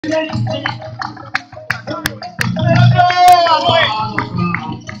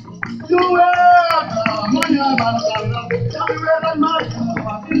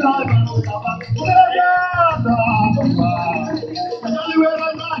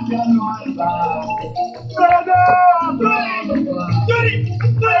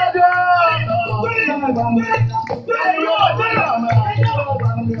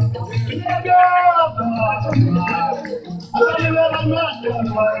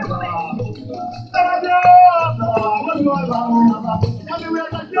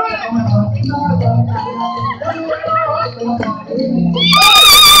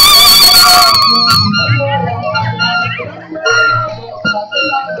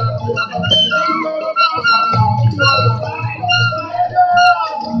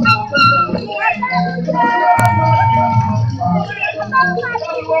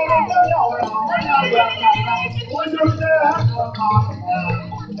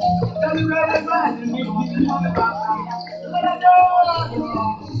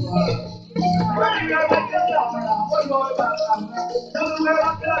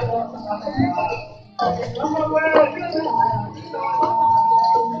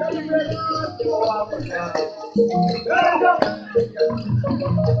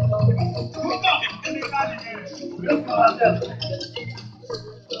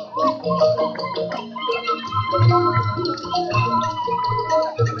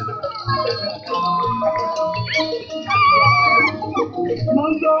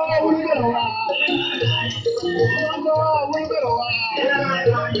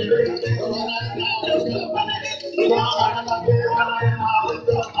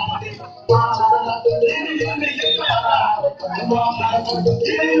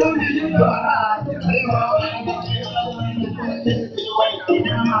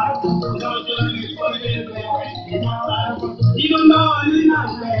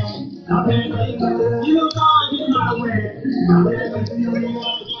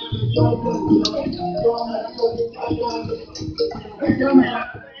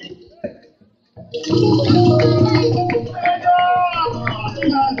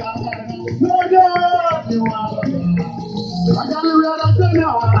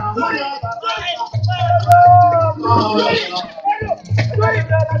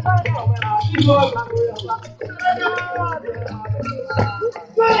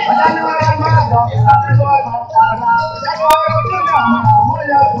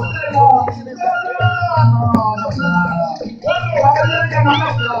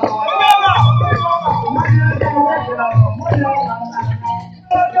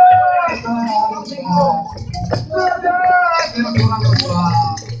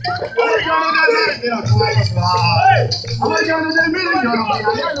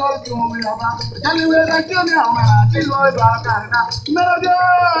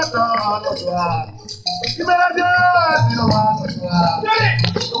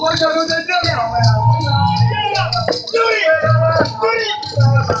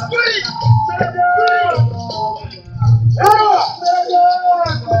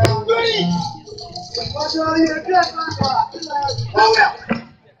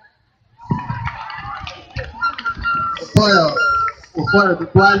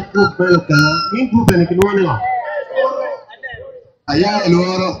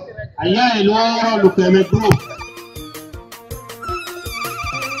Allá el oro, lo que me group.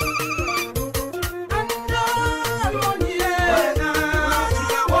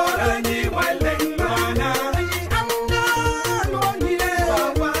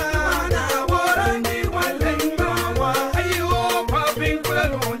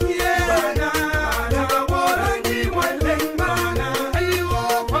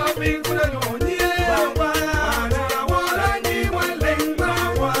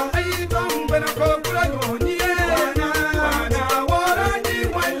 Yeah.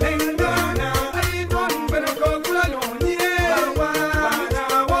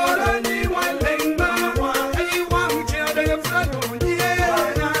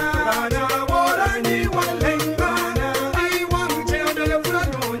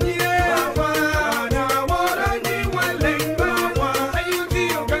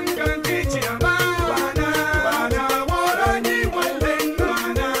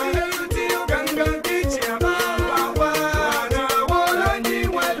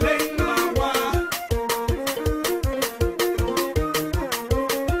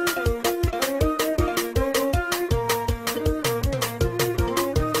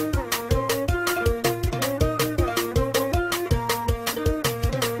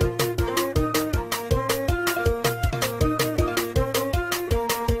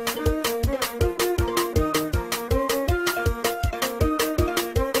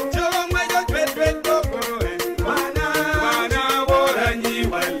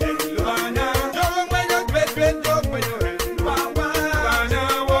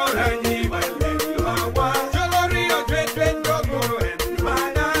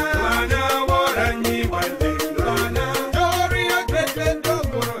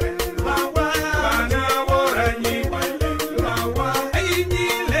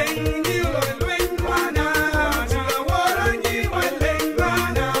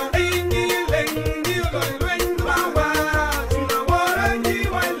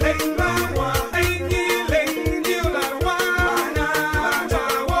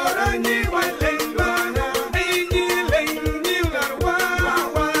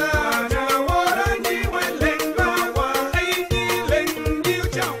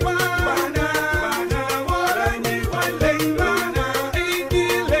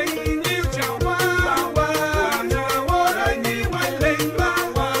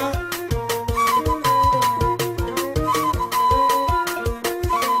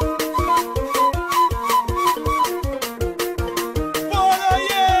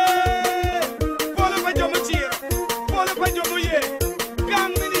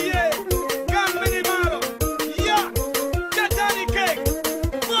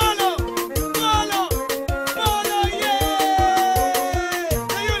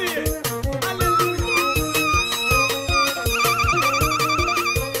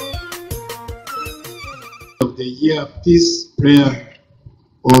 the year peace prayer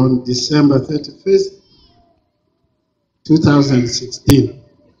on December 31st, 2016.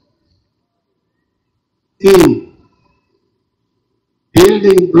 Theme: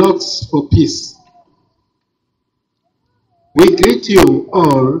 Building Blocks for Peace. We greet you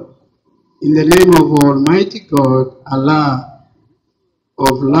all in the name of Almighty God, Allah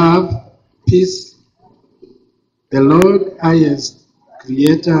of love, peace, the Lord highest,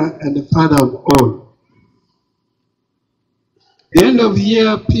 Creator and the Father of all. The end of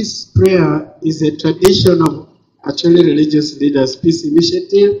year peace prayer is a tradition of Acholi religious leaders' peace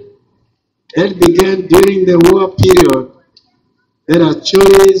initiative that began during the war period that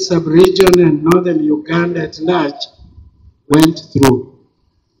Acholi sub-region and northern Uganda at large went through.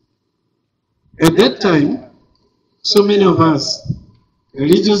 At that time, so many of us,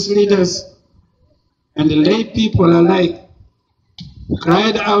 religious leaders and lay people alike,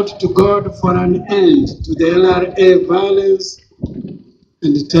 cried out to God for an end to the LRA violence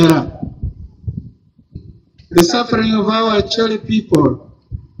and terror. The suffering of our Acholi people,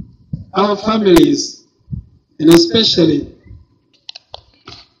 our families, and especially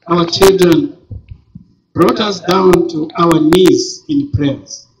our children, brought us down to our knees in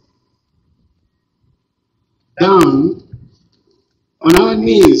prayers. Down on our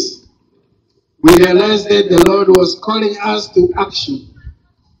knees, we realized that the Lord was calling us to action,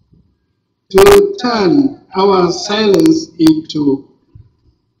 to turn our silence into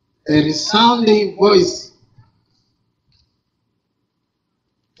a resounding voice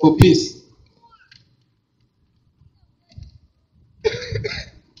for peace.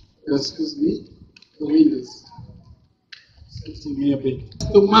 Excuse me, the wind is setting me a bit.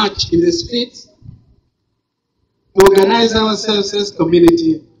 To march in the streets, to organize ourselves as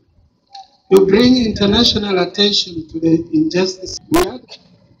community, to bring international attention to the injustice. We have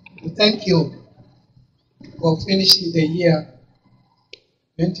to thank you for finishing the year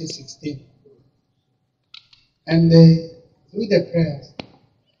 2016. And through the prayers,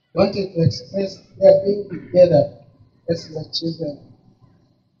 wanted to express their being together as your children,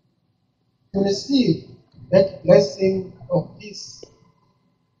 to receive that blessing of peace,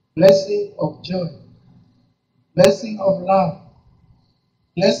 blessing of joy, blessing of love,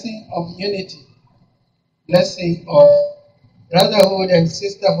 blessing of unity, blessing of brotherhood and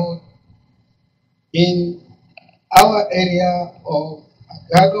sisterhood in our area of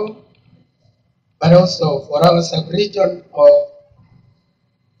Agago, but also for our sub-region of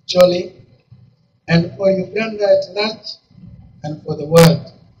Acholi, and for Uganda at large, and for the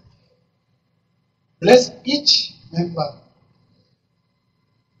world. Bless each member.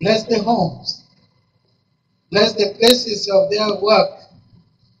 Bless the homes. Bless the places of their work.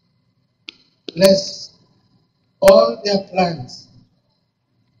 Bless all their plans,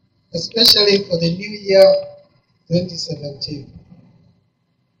 especially for the new year 2017.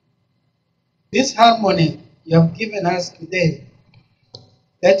 This harmony you have given us today,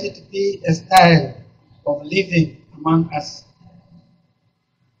 let it be a style of living among us.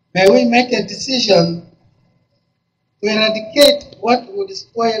 May we make a decision to eradicate what would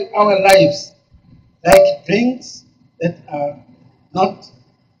spoil our lives, like drinks that are not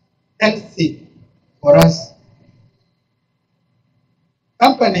healthy for us,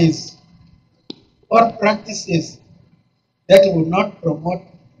 companies or practices that will not promote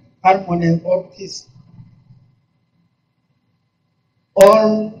harmony or peace.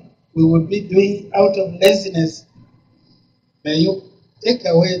 All we would be doing out of laziness, may you take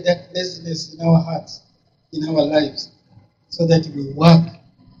away that laziness in our hearts, in our lives, so that we work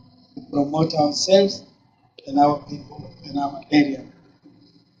to promote ourselves and our people and our area.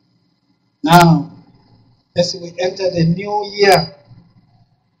 Now, as we enter the new year,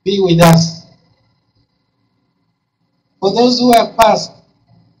 be with us. For those who have passed,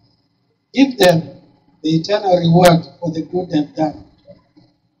 give them the eternal reward for the good they've done.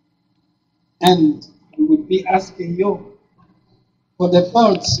 And we will be asking you for the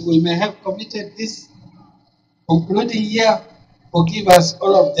faults we may have committed this concluding year. Forgive us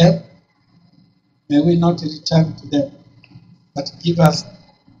all of them. May we not return to them, but give us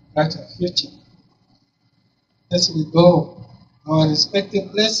a brighter future. As we go to our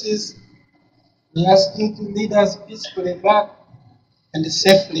respective places, we ask you to lead us peacefully back and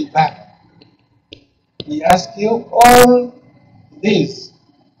safely back. We ask you all this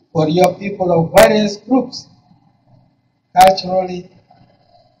for your people of various groups, culturally,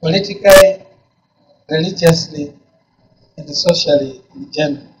 politically, religiously, and socially in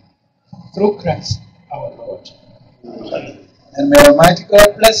general, through Christ our Lord. And may Almighty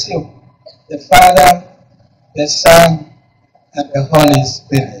God bless you, the Father, the Son, and the Holy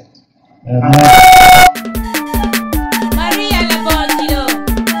Spirit. Amen.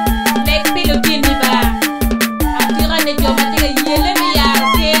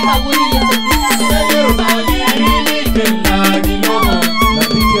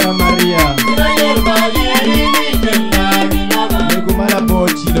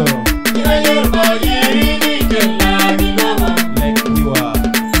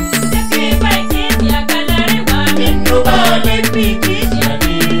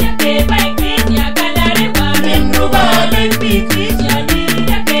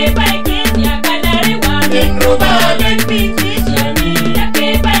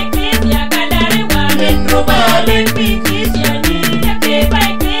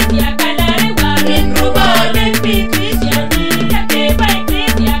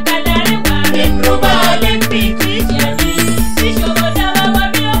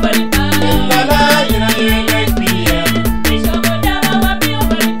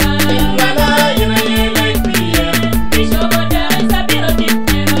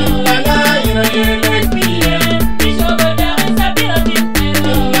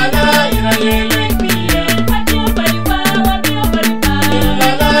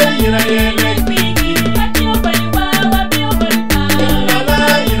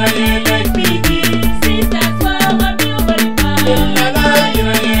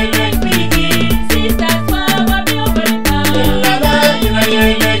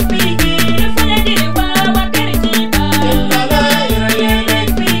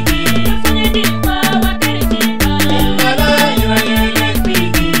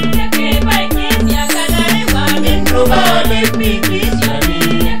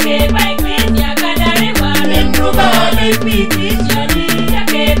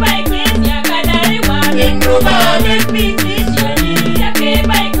 Let me